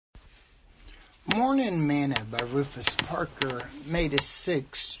Morning Manna by Rufus Parker, May the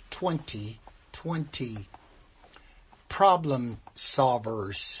 6th, 2020. Problem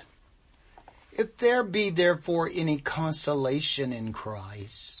solvers. If there be therefore any consolation in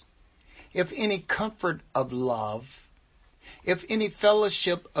Christ, if any comfort of love, if any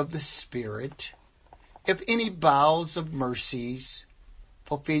fellowship of the Spirit, if any bowels of mercies,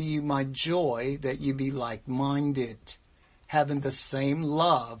 fulfill you my joy that you be like-minded, having the same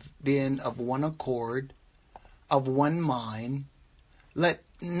love, being of one accord, of one mind. Let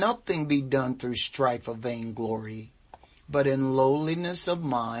nothing be done through strife or vainglory, but in lowliness of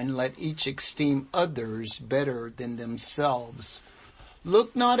mind let each esteem others better than themselves.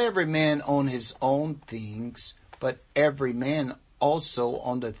 Look not every man on his own things, but every man also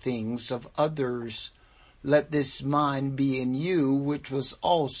on the things of others. Let this mind be in you, which was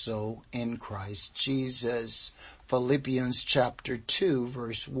also in Christ Jesus. Philippians chapter 2,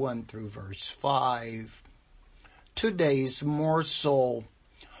 verse 1 through verse 5. Today's morsel.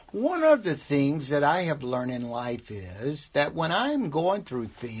 One of the things that I have learned in life is that when I'm going through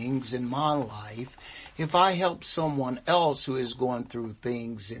things in my life, if I help someone else who is going through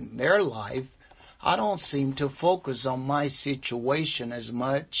things in their life, I don't seem to focus on my situation as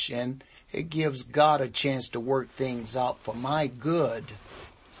much, and it gives God a chance to work things out for my good.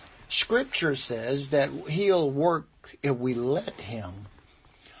 Scripture says that he'll work if we let him.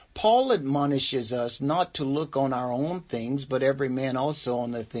 Paul admonishes us not to look on our own things, but every man also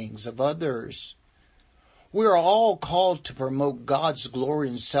on the things of others. We are all called to promote God's glory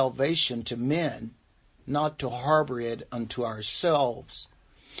and salvation to men, not to harbor it unto ourselves.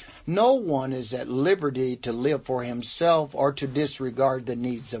 No one is at liberty to live for himself or to disregard the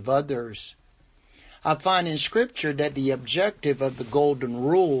needs of others. I find in Scripture that the objective of the golden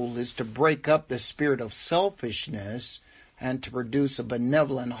rule is to break up the spirit of selfishness and to produce a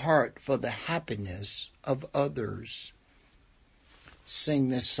benevolent heart for the happiness of others. Sing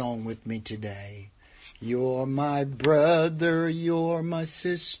this song with me today. You're my brother, you're my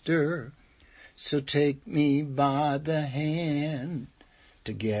sister, so take me by the hand.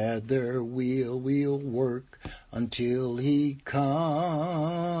 Together we'll work until he comes.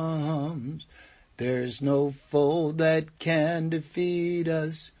 There's no foe that can defeat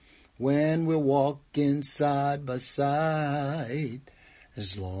us when we're walking side by side.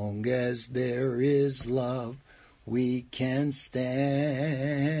 As long as there is love, we can stand.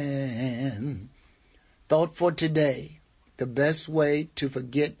 Thought for today: the best way to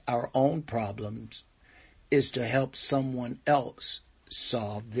forget our own problems is to help someone else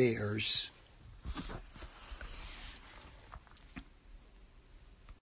solve theirs.